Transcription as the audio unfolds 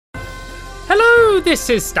this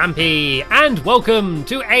is Stampy, and welcome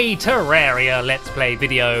to a Terraria Let's Play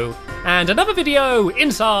video, and another video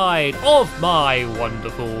inside of my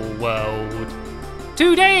wonderful world.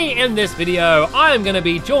 Today in this video, I'm going to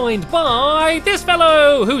be joined by this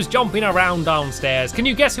fellow who's jumping around downstairs. Can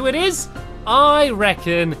you guess who it is? I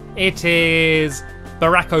reckon it is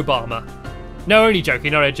Barack Obama. No, only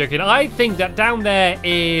joking, only joking. I think that down there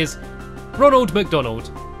is Ronald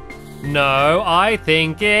McDonald. No, I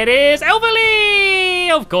think it is Elverly!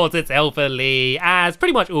 Of course it's Elverly, as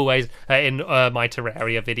pretty much always in my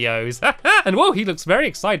Terraria videos. And whoa, he looks very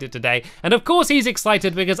excited today. And of course he's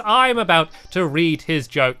excited because I'm about to read his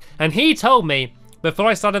joke. And he told me, before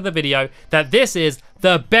I started the video, that this is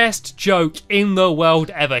the best joke in the world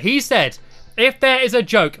ever. He said, if there is a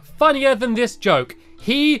joke funnier than this joke,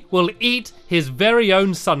 he will eat his very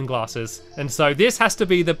own sunglasses. And so this has to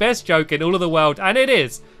be the best joke in all of the world, and it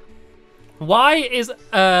is. Why is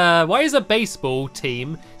a baseball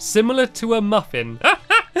team similar to a muffin?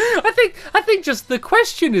 I think just the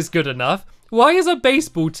question is good enough. Why is a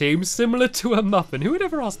baseball team similar to a muffin? Who would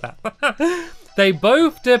ever ask that? They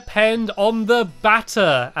both depend on the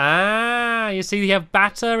batter. Ah, you see, you have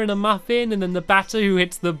batter in a muffin, and then the batter who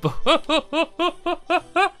hits the ball.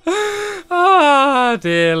 Ah,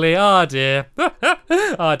 dearly, ah dear.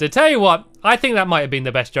 Ah dear. Tell you what, I think that might have been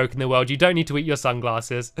the best joke in the world. You don't need to eat your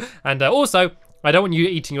sunglasses. And also, I don't want you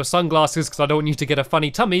eating your sunglasses because I don't want you to get a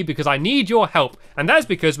funny tummy, because I need your help. And that's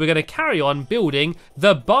because we're going to carry on building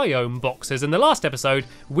the biome boxes. In the last episode,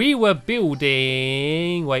 we were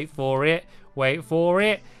building, wait for it,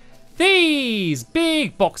 these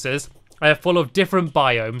big boxes full of different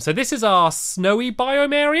biomes. So this is our snowy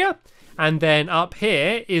biome area. And then up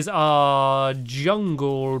here is our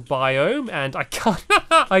jungle biome, and I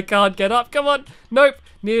can't get up. Come on, nope,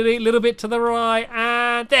 nearly a little bit to the right,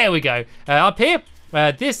 and there we go. Up here,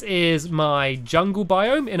 this is my jungle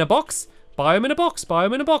biome in a box. Biome in a box,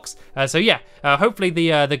 biome in a box. So yeah, hopefully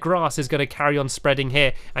the grass is going to carry on spreading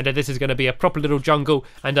here, and this is going to be a proper little jungle,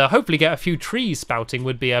 and hopefully get a few trees spouting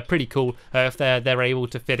would be pretty cool if they're able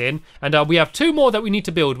to fit in. And we have two more that we need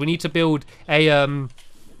to build. We need to build a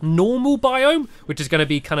normal biome, which is going to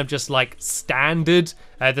be kind of just like standard,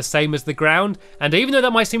 the same as the ground. And even though that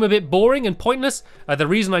might seem a bit boring and pointless, the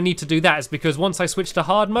reason I need to do that is because once I switch to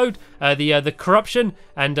hard mode, the corruption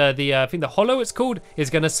and I think the hollow it's called is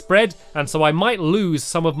going to spread, and so I might lose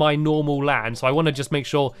some of my normal land. So I want to just make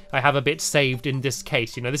sure I have a bit saved in this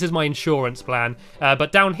case. You know, this is my insurance plan.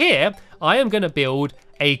 But down here, I am going to build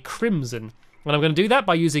a crimson. And I'm going to do that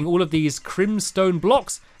by using all of these crimstone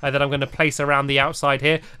blocks that I'm going to place around the outside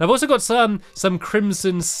here. And I've also got some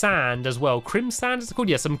crimson sand as well. Crim sand is it called?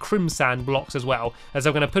 Yeah, some crim sand blocks as well. So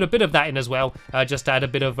I'm going to put a bit of that in as well, just to add a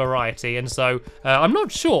bit of variety. And so I'm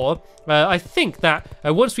not sure. I think that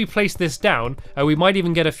once we place this down, we might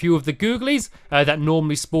even get a few of the googlies that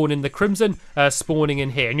normally spawn in the crimson spawning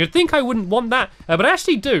in here. And you'd think I wouldn't want that, but I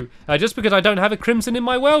actually do. Just because I don't have a crimson in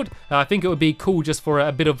my world, I think it would be cool just for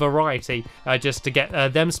a bit of variety. Just to get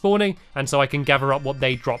them spawning, and so I can gather up what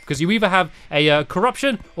they drop, because you either have a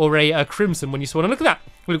corruption or a crimson when you spawn. And look at that,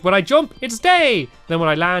 look, when I jump it's day, then when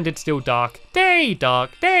I land it's still dark. Day,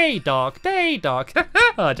 dark, day, dark, day, dark.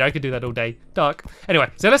 Oh, I could do that all day. Dark. Anyway,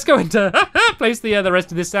 so let's go and place the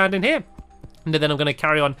rest of this sand in here. And then I'm going to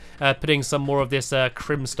carry on putting some more of this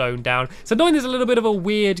crimstone down. So knowing there's a little bit of a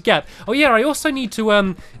weird gap. Oh yeah, I also need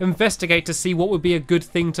to investigate to see what would be a good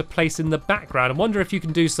thing to place in the background. I wonder if you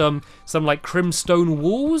can do some like crimstone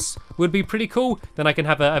walls would be pretty cool. Then I can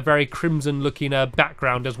have a very crimson looking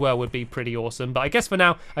background as well, would be pretty awesome. But I guess for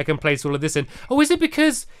now I can place all of this in. Oh, is it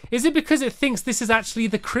because it thinks this is actually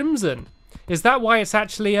the crimson? Is that why it's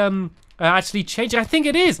actually changing? I think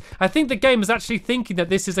it is. I think the game is actually thinking that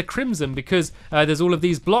this is a crimson because there's all of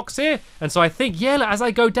these blocks here. And so I think, yeah, as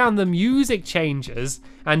I go down, the music changes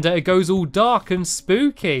and it goes all dark and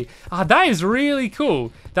spooky. That is really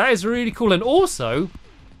cool. That is really cool. And also,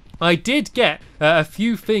 I did get a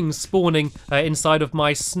few things spawning inside of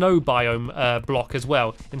my snow biome block as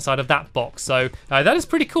well, inside of that box. So that is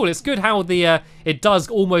pretty cool. It's good how it does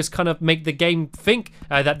almost kind of make the game think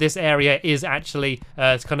that this area is actually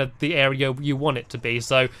kind of the area you want it to be.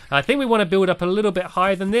 So I think we want to build up a little bit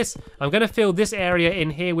higher than this. I'm going to fill this area in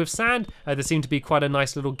here with sand. There seemed to be quite a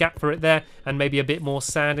nice little gap for it there, and maybe a bit more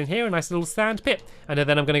sand in here, a nice little sand pit. And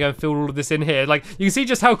then I'm going to go and fill all of this in here. Like, you can see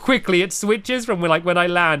just how quickly it switches from like when I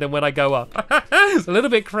land and when I go up. It's a little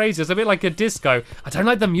bit crazy. It's a bit like a disco. I don't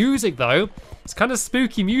like the music though. It's kind of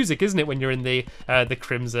spooky music, isn't it, when you're in the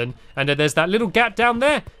Crimson? And there's that little gap down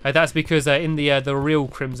there. That's because in the real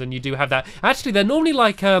Crimson you do have that. Actually, they're normally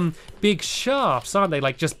like big shafts, aren't they?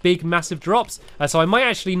 Like just big, massive drops. So I might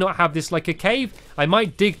actually not have this like a cave. I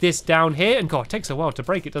might dig this down here. And God, it takes a while to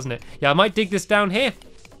break it, doesn't it? Yeah, I might dig this down here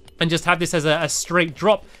and just have this as a straight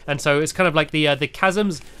drop. And so it's kind of like the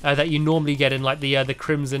chasms that you normally get in like the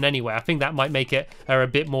Crimson anyway. I think that might make it a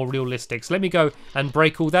bit more realistic. So let me go and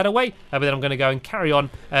break all that away. But then I'm going to go and carry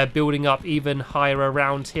on building up even higher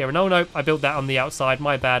around here. And oh no, I built that on the outside.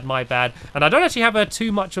 My bad, my bad. And I don't actually have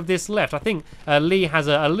too much of this left. I think Lee has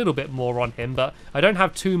a little bit more on him, but I don't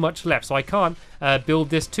have too much left. So I can't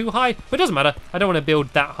build this too high. But it doesn't matter. I don't want to build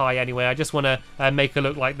that high anyway. I just want to make it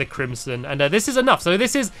look like the Crimson. And this is enough. So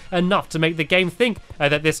this is enough to make the game think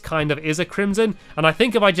that this kind of is a Crimson. And I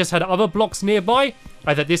think if I just had other blocks nearby,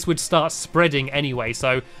 that this would start spreading anyway.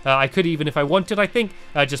 So I could even, if I wanted, I think,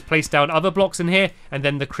 just place down other blocks in here, and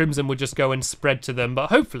then the Crimson would just go and spread to them. But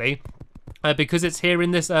hopefully, because it's here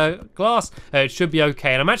in this glass, it should be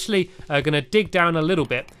okay. And I'm actually going to dig down a little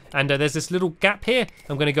bit. And there's this little gap here.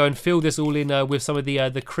 I'm going to go and fill this all in with some of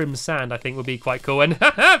the crim sand. I think would be quite cool. And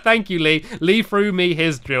thank you, Lee. Lee threw me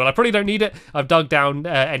his drill. I probably don't need it. I've dug down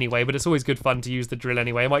anyway, but it's always good fun to use the drill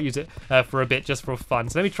anyway. I might use it for a bit just for fun.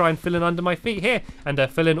 So let me try and fill in under my feet here, and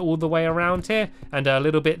fill in all the way around here, and a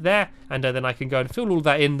little bit there, and then I can go and fill all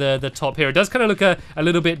that in the top here. It does kind of look a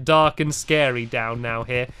little bit dark and scary down now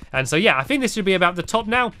here. And so yeah, I think this should be about the top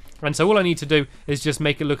now. And so all I need to do is just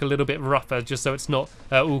make it look a little bit rougher, just so it's not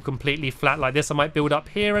all completely flat like this. I might build up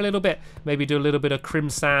here a little bit, maybe do a little bit of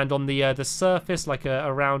crim sand on the surface, like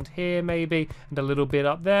around here maybe, and a little bit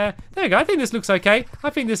up there. There you go. I think this looks okay.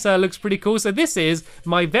 I think this looks pretty cool. So this is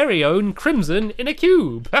my very own Crimson in a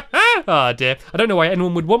cube. Oh dear. I don't know why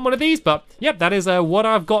anyone would want one of these, but yep, that is what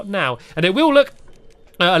I've got now. And it will look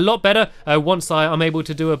a lot better once I'm able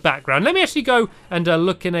to do a background. Let me actually go and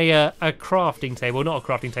look in a crafting table, not a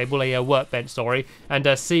crafting table, a workbench, sorry, and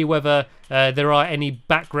see whether there are any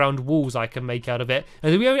background walls I can make out of it.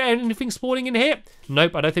 And do we have anything spawning in here?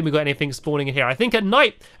 Nope, I don't think we've got anything spawning in here. I think at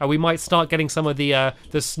night we might start getting some of the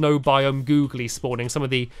snow biome googly spawning, some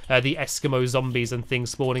of the Eskimo zombies and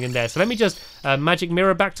things spawning in there. So let me just magic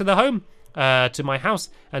mirror back to the home. To my house,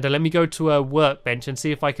 and let me go to a workbench and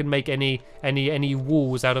see if I can make any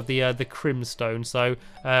walls out of the crimstone. So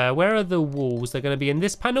where are the walls? They're going to be in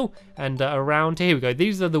this panel and around here. Here we go.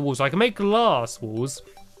 These are the walls. So I can make glass walls.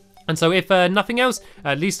 And so if nothing else,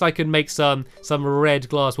 at least I can make some red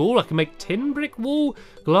glass wall. I can make tin brick wall,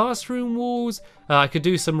 glass room walls. I could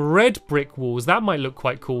do some red brick walls. That might look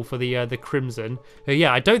quite cool for the Crimson.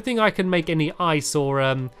 Yeah, I don't think I can make any ice or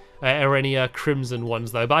any crimson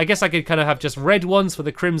ones though, but I guess I could kind of have just red ones for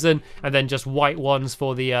the Crimson and then just white ones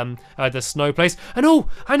for the snow place. And oh,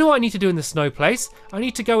 I know what I need to do in the snow place. I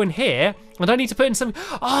need to go in here and I need to put in some,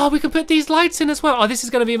 oh, we can put these lights in as well. Oh, this is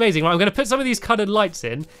going to be amazing. Right, I'm going to put some of these coloured lights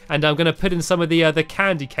in, and I'm going to put in some of the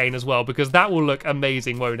candy cane as well, because that will look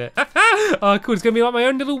amazing, won't it? Oh, cool. It's going to be like my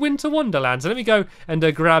own little winter wonderland. So let me go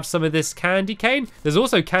and grab some of this candy cane. There's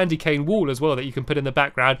also candy cane wall as well that you can put in the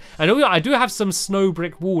background. And oh yeah, I do have some snow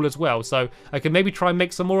brick wall as well, so I can maybe try and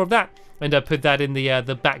make some more of that and put that in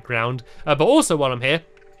the background. But also while I'm here,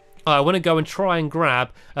 I want to go and try and grab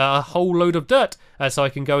a whole load of dirt so I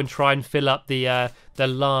can go and try and fill up the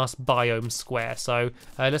last biome square. So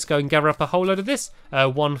let's go and gather up a whole load of this.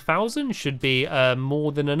 1,000 should be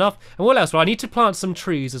more than enough. And what else? Well, I need to plant some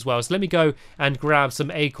trees as well. So let me go and grab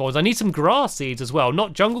some acorns. I need some grass seeds as well.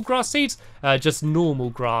 Not jungle grass seeds, just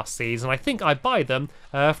normal grass seeds. And I think I buy them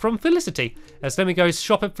from Felicity. So let me go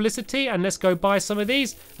shop at Felicity and let's go buy some of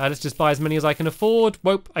these. Let's just buy as many as I can afford.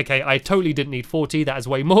 Whoop. Okay, I totally didn't need 40. That is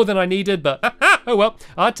way more than I needed, but oh well,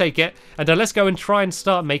 I'll take it. And let's go and try and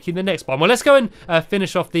start making the next one. Well, let's go and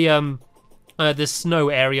finish off the snow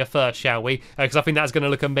area first, shall we? Because I think that's going to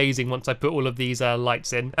look amazing once I put all of these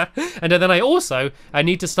lights in. And then I also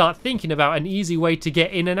need to start thinking about an easy way to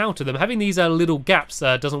get in and out of them. Having these little gaps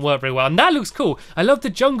doesn't work very well. And that looks cool. I love the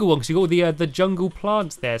jungle one because you got all the jungle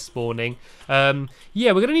plants there spawning.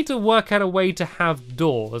 Yeah, we're going to need to work out a way to have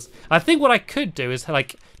doors. I think what I could do is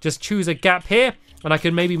like just choose a gap here. And I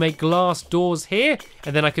can maybe make glass doors here,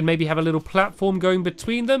 and then I can maybe have a little platform going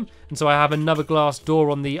between them. And so I have another glass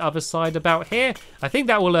door on the other side about here. I think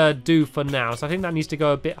that will do for now. So I think that needs to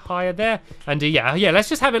go a bit higher there. And yeah, let's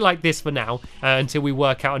just have it like this for now until we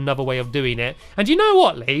work out another way of doing it. And you know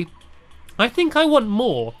what, Lee? I think I want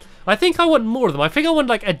more. I think I want more of them. I think I want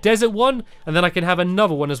like a desert one, and then I can have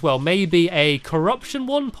another one as well. Maybe a corruption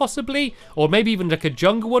one, possibly, or maybe even like a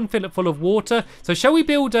jungle one, fill it full of water. So shall we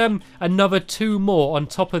build another 2 more on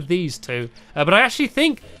top of these 2? But I actually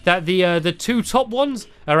think that the 2 top ones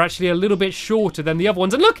are actually a little bit shorter than the other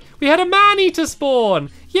ones. And look, we had a man-eater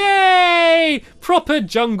spawn. Yay! Proper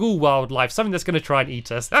jungle wildlife, something that's going to try and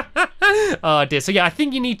eat us. Oh dear. So yeah, I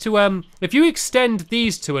think you need to, if you extend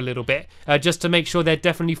these 2 a little bit, just to make sure they're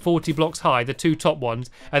definitely 40 blocks high, the 2 top ones.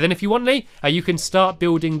 Then if you want, Lee, you can start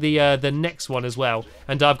building the next one as well.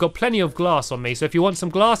 And I've got plenty of glass on me, so if you want some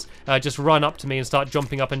glass, just run up to me and start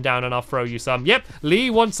jumping up and down and I'll throw you some. Yep, Lee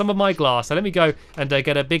wants some of my glass. So let me go and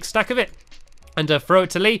get a big stack of it. And throw it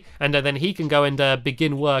to Lee, and then he can go and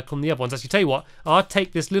begin work on the other ones. Actually, tell you what, I'll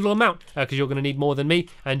take this little amount, because you're going to need more than me,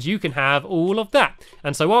 and you can have all of that.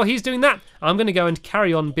 And so while he's doing that, I'm going to go and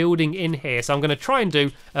carry on building in here. So I'm going to try and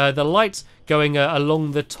do the lights going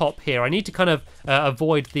along the top here. I need to kind of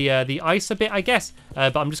avoid the ice a bit, I guess,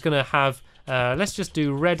 but I'm just going to have, let's just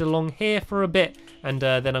do red along here for a bit. And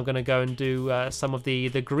then I'm going to go and do some of the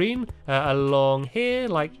green along here,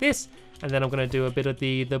 like this. And then I'm going to do a bit of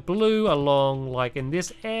the blue along like in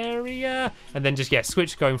this area. And then just, yeah,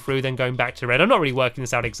 switch going through, then going back to red. I'm not really working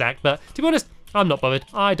this out exact, but to be honest, I'm not bothered.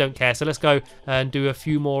 I don't care. So let's go and do a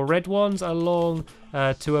few more red ones along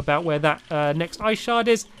to about where that next ice shard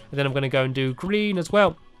is. And then I'm going to go and do green as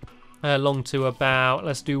well. Along to about,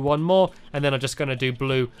 let's do 1 more, and then I'm just going to do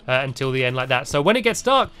blue until the end like that. So when it gets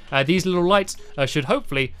dark, these little lights should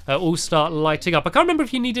hopefully all start lighting up. I can't remember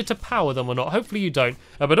if you needed to power them or not. Hopefully you don't.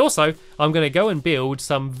 But also, I'm going to go and build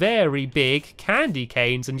some very big candy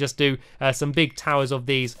canes and just do some big towers of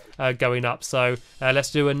these going up. So let's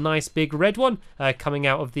do a nice big red one coming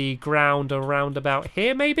out of the ground around about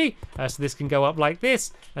here maybe. So this can go up like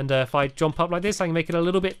this, and if I jump up like this, I can make it a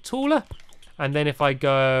little bit taller. And then if I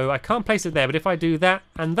go, I can't place it there, but if I do that,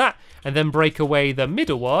 and then break away the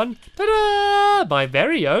middle one, ta-da! My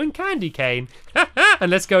very own candy cane.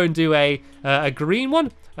 And let's go and do a green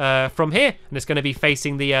one from here, and it's going to be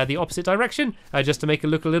facing the opposite direction, just to make it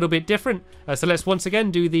look a little bit different. So let's once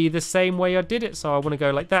again do the same way I did it. So I want to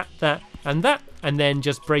go like that, and then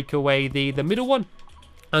just break away the middle one.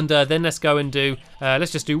 And then let's go and do,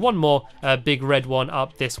 let's just do 1 more big red one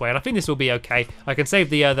up this way. And I think this will be okay. I can save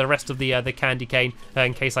the rest of the candy cane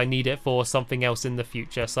in case I need it for something else in the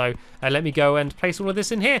future. So let me go and place all of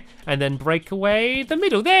this in here and then break away the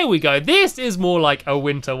middle. There we go. This is more like a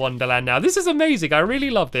winter wonderland now. This is amazing. I really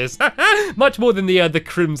love this. Much more than the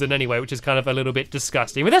crimson anyway, which is kind of a little bit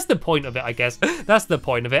disgusting. But that's the point of it, I guess. That's the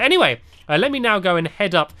point of it. Anyway, let me now go and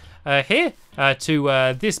head up here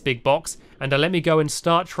to this big box. And let me go and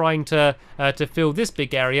start trying to fill this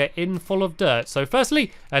big area in full of dirt. So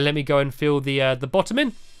firstly, let me go and fill the bottom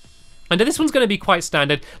in. And this one's going to be quite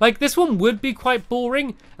standard. Like, this one would be quite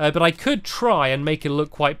boring, but I could try and make it look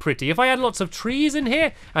quite pretty. If I had lots of trees in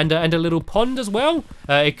here and a little pond as well,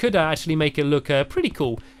 it could actually make it look pretty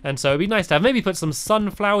cool. And so it'd be nice to have, maybe put some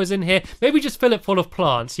sunflowers in here, maybe just fill it full of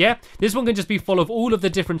plants, yeah? This one can just be full of all of the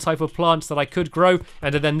different type of plants that I could grow,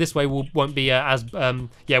 and then this way won't be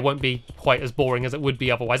won't be quite as boring as it would be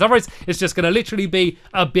otherwise. Otherwise, it's just going to literally be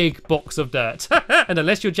a big box of dirt. And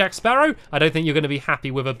unless you're Jack Sparrow, I don't think you're going to be happy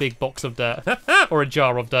with a big box of dirt. Or a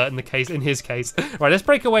jar of dirt in his case. Right, let's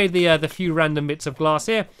break away the few random bits of glass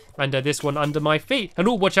here. And this one under my feet. And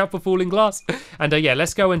watch out for falling glass. And yeah,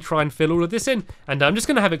 let's go and try and fill all of this in. And I'm just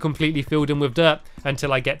going to have it completely filled in with dirt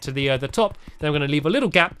until I get to the top. Then I'm going to leave a little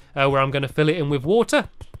gap where I'm going to fill it in with water.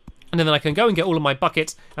 And then I can go and get all of my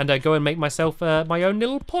buckets and go and make myself my own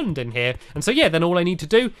little pond in here. And so yeah, then all I need to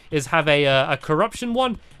do is have a corruption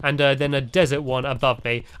one and then a desert one above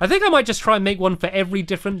me. I think I might just try and make one for every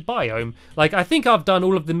different biome. Like, I think I've done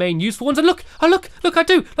all of the main useful ones. And look, I do. Look,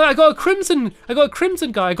 I got a crimson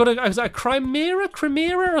guy. I got a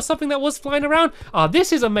chimera or something that was flying around.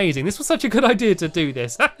 This is amazing. This was such a good idea to do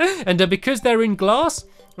this. And because they're in glass,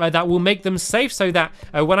 that will make them safe, so that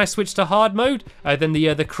when I switch to hard mode, then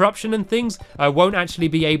the corruption and things won't actually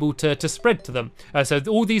be able to spread to them. So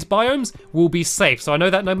all these biomes will be safe. So I know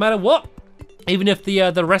that no matter what, even if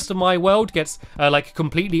the rest of my world gets like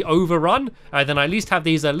completely overrun, then I at least have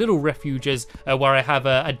these little refuges where I have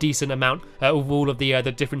a decent amount of all of the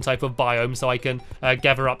different type of biomes, so I can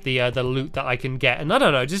gather up the loot that I can get. And I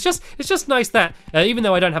don't know, it's just nice that even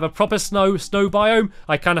though I don't have a proper snow biome,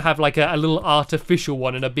 I kind of have like a little artificial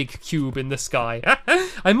one in a big cube in the sky.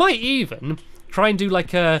 I might even try and do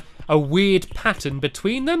like a weird pattern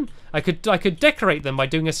between them. I could decorate them by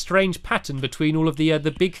doing a strange pattern between all of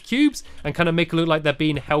the big cubes and kind of make it look like they're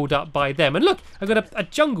being held up by them. And look, I've got a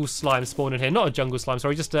jungle slime spawned in here. Not a jungle slime,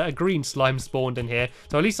 sorry, just a green slime spawned in here.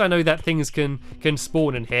 So at least I know that things can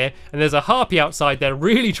spawn in here. And there's a harpy outside there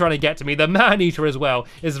really trying to get to me. The man-eater as well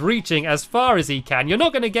is reaching as far as he can. You're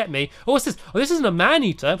not going to get me. Oh, what's this? Oh, this isn't a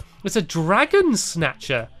man-eater. It's a dragon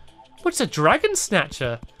snatcher. What's a dragon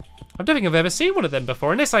snatcher? I don't think I've ever seen one of them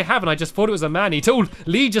before. Unless I have, and I just thought it was a man-eater. Oh,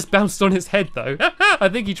 Lee just bounced on his head, though. I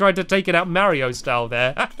think he tried to take it out Mario style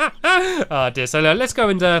there. Oh, dear. So let's go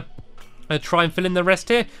and try and fill in the rest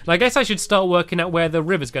here. And I guess I should start working out where the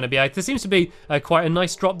river's going to be. There seems to be quite a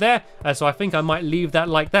nice drop there. So I think I might leave that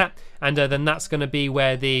like that. And then that's going to be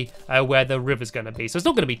where the river's going to be. So it's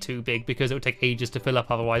not going to be too big because it would take ages to fill up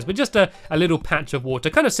otherwise. But just a little patch of water,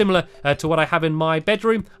 kind of similar to what I have in my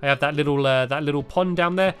bedroom. I have that little pond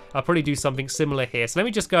down there. I'll probably do something similar here. So let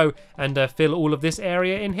me just go and fill all of this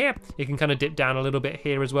area in here. You can kind of dip down a little bit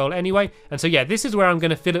here as well anyway. And so yeah, this is where I'm going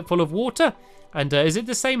to fill it full of water. And is it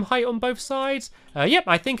the same height on both sides? Yep,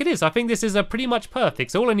 I think it is. I think this is pretty much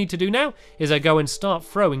perfect. So all I need to do now is go and start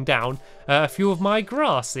throwing down a few of my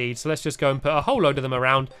grass seeds. So let's just go and put a whole load of them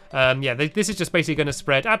around. Yeah, this is just basically going to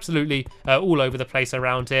spread absolutely all over the place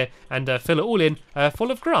around here and fill it all in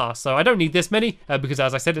full of grass. So I don't need this many because,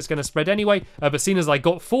 as I said, it's going to spread anyway. But seeing as I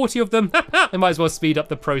got 40 of them, I might as well speed up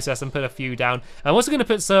the process and put a few down. I'm also going to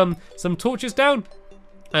put some torches down.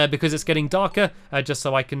 Because it's getting darker, just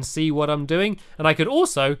so I can see what I'm doing. And I could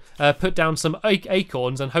also put down some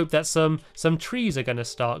acorns and hope that some trees are going to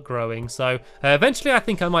start growing. So eventually I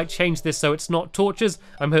think I might change this so it's not torches.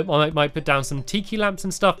 I might put down some tiki lamps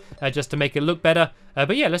and stuff just to make it look better.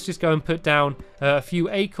 But yeah, let's just go and put down a few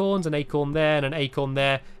acorns, an acorn there and an acorn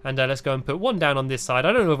there, and let's go and put one down on this side.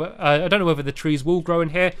 I don't know whether the trees will grow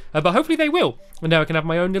in here, but hopefully they will. And now I can have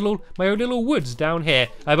my own little woods down here.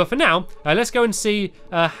 But for now, let's go and see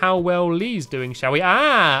how well Lee's doing, shall we?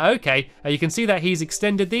 Ah, okay. You can see that he's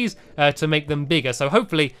extended these to make them bigger. So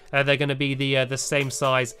hopefully they're going to be the same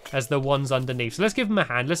size as the ones underneath. So let's give him a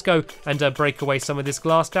hand. Let's go and break away some of this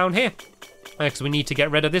glass down here. Because we need to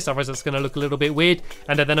get rid of this, otherwise it's going to look a little bit weird.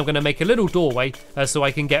 And then I'm going to make a little doorway so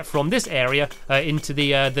I can get from this area into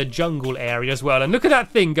the jungle area as well. And look at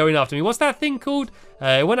that thing going after me. What's that thing called?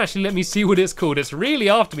 It won't actually let me see what it's called. It's really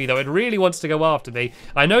after me, though. It really wants to go after me.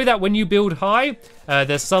 I know that when you build high,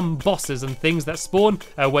 there's some bosses and things that spawn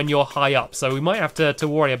when you're high up. So we might have to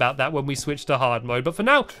worry about that when we switch to hard mode. But for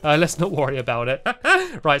now, let's not worry about it.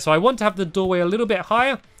 Right, so I want to have the doorway a little bit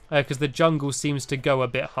higher, because the jungle seems to go a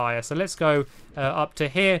bit higher. So let's go up to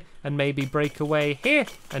here and maybe break away here.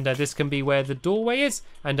 And this can be where the doorway is.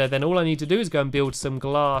 And then all I need to do is go and build some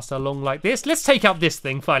glass along like this. Let's take out this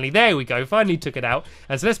thing finally. There we go. Finally took it out.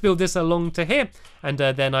 And so let's build this along to here. And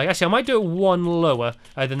then I might do it one lower.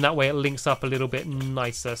 Then that way it links up a little bit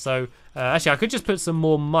nicer. So actually, I could just put some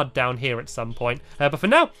more mud down here at some point. But for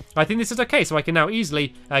now, I think this is okay. So I can now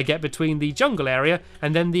easily get between the jungle area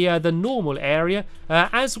and then the normal area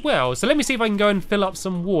as well. So let me see if I can go and fill up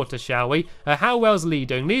some water, shall we? How well's Lee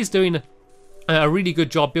doing? Lee's doing a really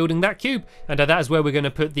good job building that cube, and that is where we're going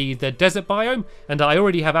to put the desert biome. And I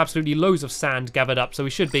already have absolutely loads of sand gathered up, so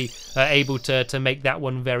we should be able to make that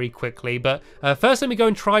one very quickly. But first, let me go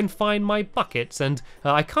and try and find my buckets, and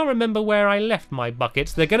I can't remember where I left my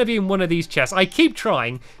buckets. They're going to be in one of these chests. I keep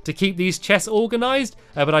trying to keep these chests organized,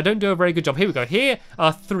 but I don't do a very good job. Here we go. Here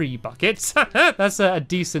are 3 buckets. That's a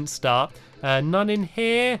decent start. None in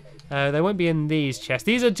here. They won't be in these chests.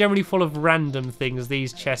 These are generally full of random things,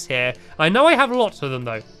 these chests here. I know I have lots of them,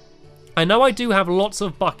 though. I know I do have lots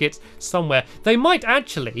of buckets somewhere. They might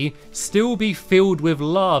actually still be filled with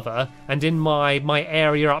lava and in my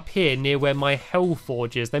area up here near where my hell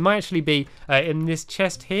forge is. They might actually be in this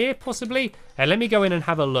chest here, possibly. Let me go in and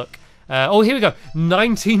have a look. Oh, here we go.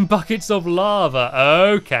 19 buckets of lava.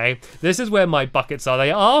 Okay, this is where my buckets are.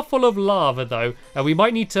 They are full of lava, though. We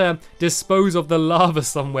might need to dispose of the lava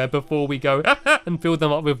somewhere before we go and fill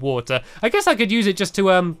them up with water. I guess I could use it just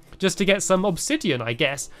to get some obsidian, I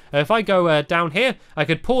guess. If I go down here, I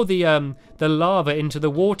could pour the lava into the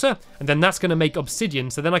water, and then that's going to make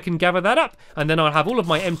obsidian. So then I can gather that up, and then I'll have all of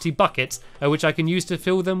my empty buckets, which I can use to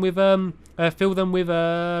fill them with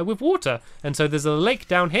water. And so there's a lake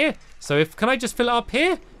down here. So can I just fill it up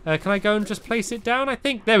here? Can I go and just place it down, I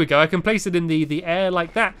think? There we go. I can place it in the air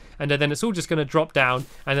like that. And then it's all just going to drop down.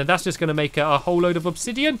 And then that's just going to make a whole load of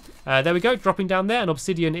obsidian. There we go, dropping down there. And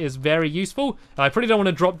obsidian is very useful. I probably don't want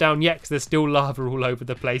to drop down yet because there's still lava all over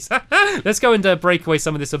the place. Let's go and break away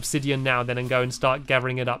some of this obsidian now then and go and start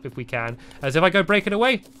gathering it up if we can. So if I go break it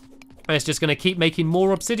away, And it's just going to keep making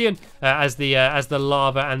more obsidian as the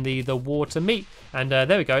lava and the water meet. And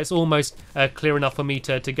there we go. It's almost clear enough for me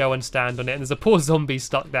to go and stand on it. And there's a poor zombie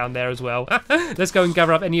stuck down there as well. Let's go and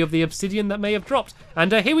gather up any of the obsidian that may have dropped.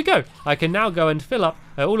 And here we go. I can now go and fill up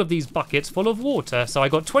all of these buckets full of water. So I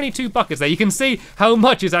got 22 buckets there. You can see how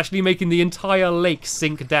much is actually making the entire lake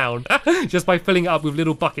sink down just by filling it up with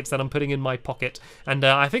little buckets that I'm putting in my pocket. And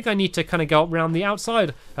I think I need to kind of go up around the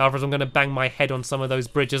outside. Otherwise, I'm going to bang my head on some of those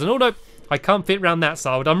bridges. And although I can't fit around that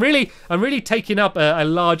side, I'm really taking up a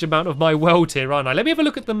large amount of my world here, aren't I? Let me have a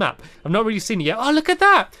look at the map. I've not really seen it yet. Oh, look at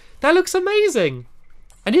that. That looks amazing.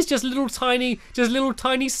 And it's just little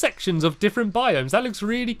tiny sections of different biomes. That looks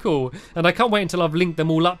really cool. And I can't wait until I've linked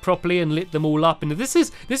them all up properly and lit them all up. And this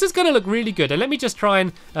is going to look really good. And let me just try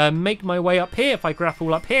and make my way up here. If I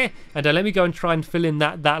grapple up here, and let me go and try and fill in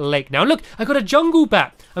that lake. Now look, I got a jungle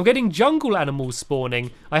bat. I'm getting jungle animals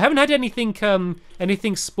spawning. I haven't had anything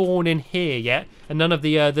spawn in here yet, and none of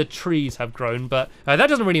the trees have grown. But that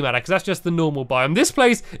doesn't really matter because that's just the normal biome. This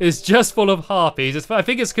place is just full of harpies. I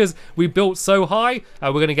think it's because we built so high.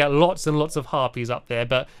 We're going to get lots and lots of harpies up there.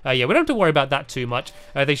 But yeah, we don't have to worry about that too much.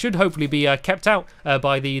 They should hopefully be kept out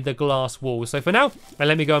by the glass walls. So for now,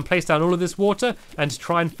 let me go and place down all of this water and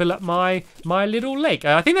try and fill up my little lake.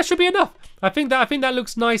 I think that should be enough. I think that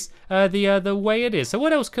looks nice the way it is. So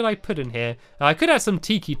what else could I put in here? I could add some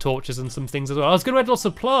tiki torches and some things as well. I was going to add lots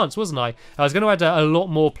of plants, wasn't I? I was going to add a lot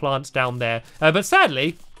more plants down there. But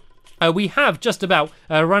sadly, we have just about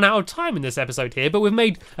run out of time in this episode here, but we've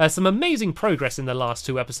made some amazing progress in the last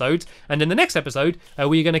 2 episodes. And in the next episode,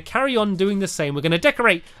 we're going to carry on doing the same. We're going to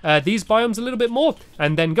decorate these biomes a little bit more,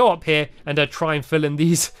 and then go up here and try and fill in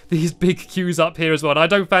these big queues up here as well. And I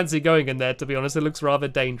don't fancy going in there, to be honest. It looks rather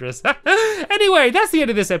dangerous. Anyway, that's the end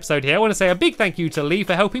of this episode here. I want to say a big thank you to Lee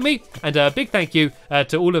for helping me, and a big thank you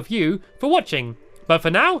to all of you for watching. But for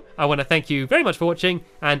now, I want to thank you very much for watching,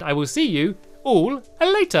 and I will see you all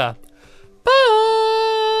later. Bye!